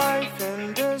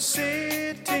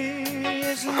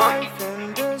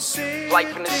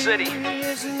Life in the city.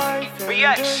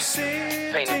 BX.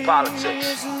 Painting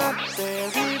politics.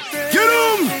 Get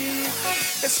 'em!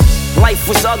 Life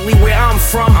was ugly where I'm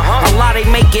from. A lot they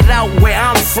make it out where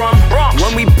I'm from.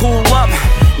 When we pull up,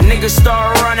 niggas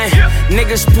start running.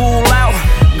 Niggas pull out,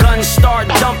 guns start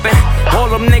dumping. All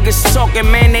them niggas talking,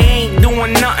 man, they ain't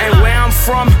doing nothing. Where I'm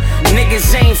from,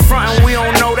 niggas ain't frontin', we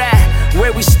don't know that.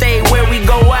 Where we stay, where we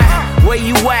go at. Where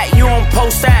you at, you don't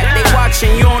post that. They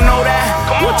watching, you don't know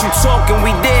that. What you talking,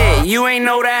 we did, you ain't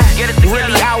know that.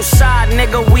 Really outside,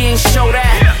 nigga, we ain't show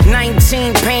that.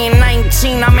 19, paying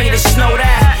 19, I made it snow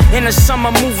that. In the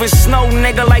summer, moving snow,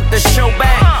 nigga, like the show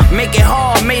back. Make it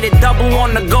hard, made it double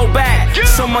on the go back.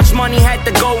 So much money, had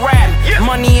to go rap.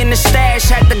 Money in the stash,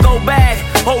 had to go back.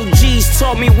 OGs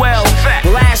taught me well.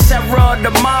 Last era of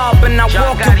the mob, and I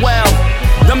walk it well.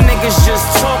 Them niggas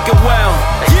just talking well.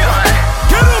 Get 'em!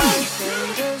 Get 'em!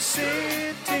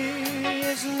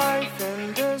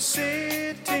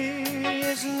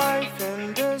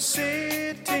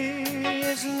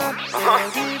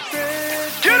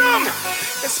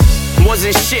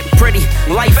 Wasn't shit pretty.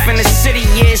 Life in the city,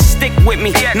 yeah, stick with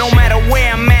me. No matter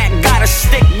where I'm at, gotta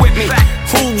stick with me.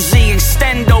 Uzi,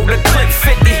 extendo, the clip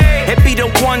 50. It be the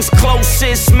ones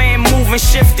closest, man, moving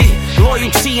shifty.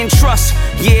 Loyalty and trust,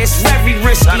 yeah, it's very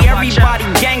risky. Everybody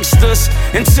gangsters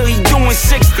until he doing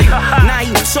 60. Now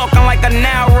he talking like a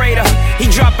narrator. He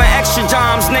dropping extra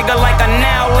dimes, nigga, like a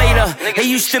now later.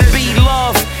 He used to be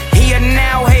love, he a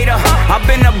now hater. I've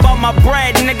been about my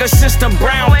bread, nigga, since the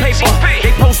brown paper.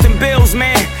 They posting bills,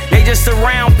 man, they just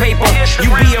around paper. You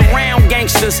be around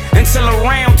gangsters until a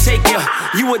round take ya.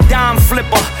 You a dime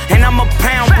flipper, and I'm a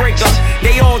pound breaker.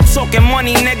 They all talking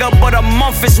money, nigga, but a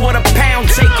month is what a pound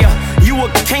take ya. You a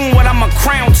king, what I'm a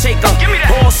crown taker.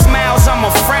 All smiles, I'm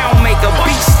a frown maker.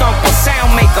 Beats